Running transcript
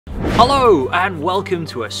Hello and welcome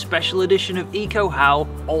to a special edition of Eco How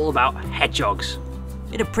all about hedgehogs.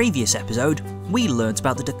 In a previous episode, we learnt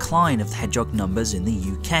about the decline of the hedgehog numbers in the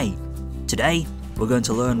UK. Today, we're going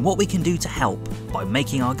to learn what we can do to help by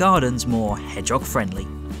making our gardens more hedgehog friendly.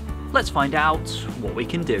 Let's find out what we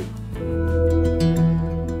can do.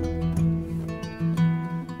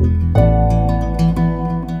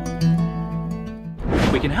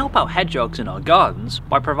 We can help out hedgehogs in our gardens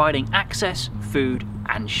by providing access, food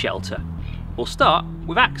and shelter. We'll start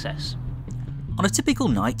with access. On a typical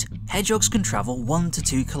night, hedgehogs can travel 1 to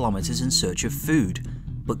 2 kilometres in search of food,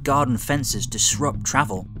 but garden fences disrupt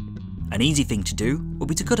travel. An easy thing to do would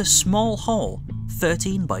be to cut a small hole,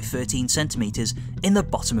 13 by 13 centimetres, in the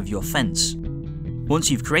bottom of your fence.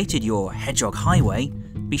 Once you've created your hedgehog highway,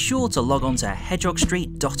 be sure to log on to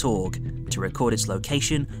hedgehogstreet.org to record its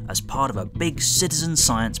location as part of a big citizen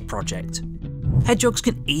science project. Hedgehogs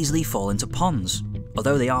can easily fall into ponds.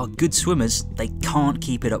 Although they are good swimmers, they can't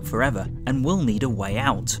keep it up forever and will need a way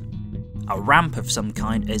out. A ramp of some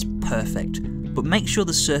kind is perfect, but make sure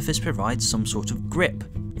the surface provides some sort of grip,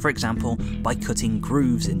 for example by cutting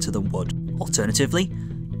grooves into the wood. Alternatively,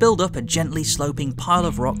 build up a gently sloping pile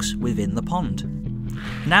of rocks within the pond.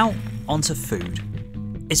 Now, onto food.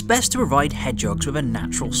 It's best to provide hedgehogs with a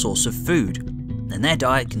natural source of food, and their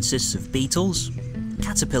diet consists of beetles,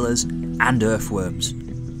 caterpillars, and earthworms.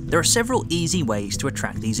 There are several easy ways to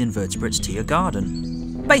attract these invertebrates to your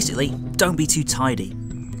garden. Basically, don't be too tidy.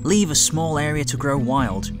 Leave a small area to grow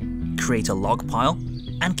wild, create a log pile,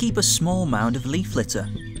 and keep a small mound of leaf litter.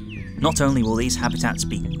 Not only will these habitats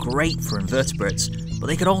be great for invertebrates, but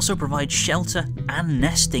they could also provide shelter and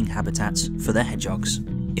nesting habitats for the hedgehogs.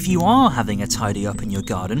 If you are having a tidy up in your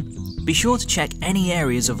garden, be sure to check any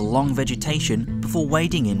areas of long vegetation before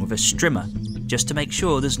wading in with a strimmer, just to make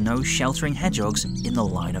sure there's no sheltering hedgehogs in the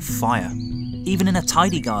line of fire. Even in a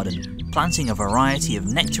tidy garden, planting a variety of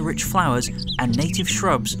nectar-rich flowers and native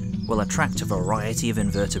shrubs will attract a variety of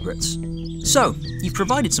invertebrates. So, you've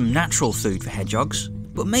provided some natural food for hedgehogs,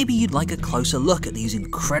 but maybe you'd like a closer look at these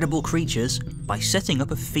incredible creatures by setting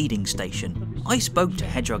up a feeding station. I spoke to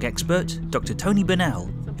hedgehog expert Dr. Tony Burnell,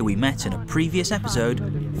 who we met in a previous episode,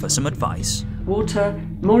 for some advice. Water,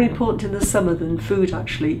 more important in the summer than food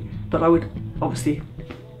actually, but I would obviously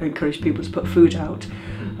encourage people to put food out.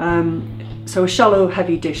 So a shallow,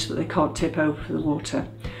 heavy dish that they can't tip over for the water.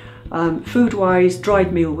 Food-wise,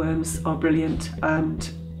 dried mealworms are brilliant, and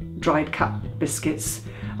dried cat biscuits,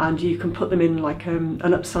 and you can put them in like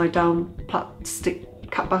an upside-down plastic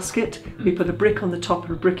cat basket. We put a brick on the top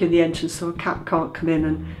and a brick in the entrance so a cat can't come in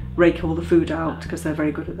and rake all the food out, because they're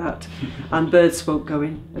very good at that. And birds won't go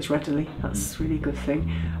in as readily. That's really a good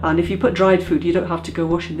thing. And if you put dried food, you don't have to go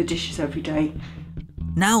washing the dishes every day.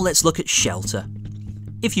 Now let's look at shelter.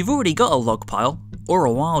 If you've already got a log pile or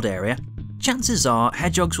a wild area, chances are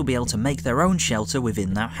hedgehogs will be able to make their own shelter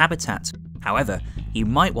within that habitat. However, you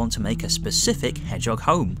might want to make a specific hedgehog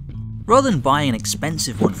home. Rather than buying an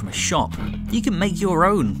expensive one from a shop, you can make your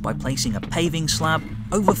own by placing a paving slab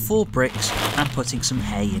over 4 bricks and putting some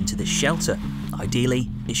hay into this shelter. Ideally,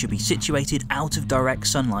 it should be situated out of direct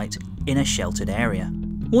sunlight in a sheltered area.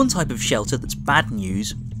 One type of shelter that's bad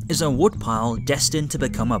news is a wood pile destined to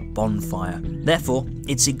become a bonfire. Therefore,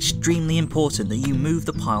 it's extremely important that you move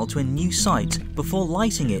the pile to a new site before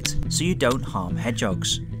lighting it so you don't harm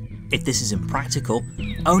hedgehogs. If this is impractical,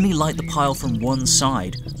 only light the pile from one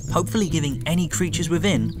side, hopefully giving any creatures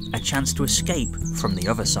within a chance to escape from the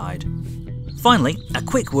other side. Finally, a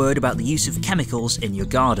quick word about the use of chemicals in your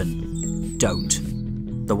garden.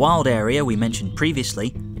 Don't. The wild area we mentioned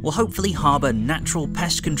previously will hopefully harbour natural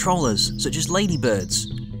pest controllers such as ladybirds.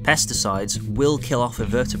 Pesticides will kill off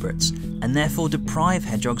invertebrates and therefore deprive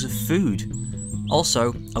hedgehogs of food.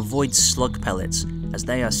 Also, avoid slug pellets, as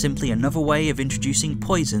they are simply another way of introducing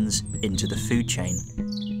poisons into the food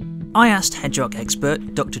chain. I asked hedgehog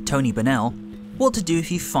expert Dr. Tony Burnell what to do if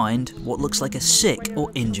you find what looks like a sick or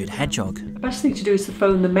injured hedgehog. The best thing to do is to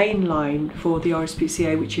phone the main line for the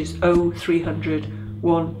RSPCA, which is 0300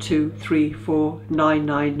 1234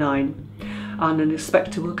 999, and an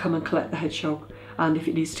inspector will come and collect the hedgehog, and if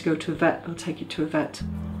it needs to go to a vet, they'll take it to a vet.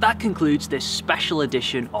 That concludes this special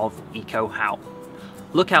edition of Eco How.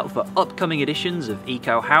 Look out for upcoming editions of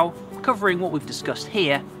Eco How, covering what we've discussed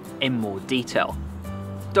here in more detail.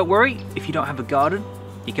 Don't worry if you don't have a garden,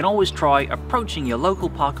 you can always try approaching your local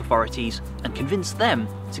park authorities and convince them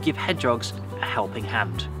to give hedgehogs a helping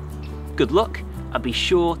hand. Good luck, and be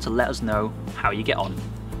sure to let us know how you get on.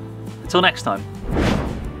 Until next time.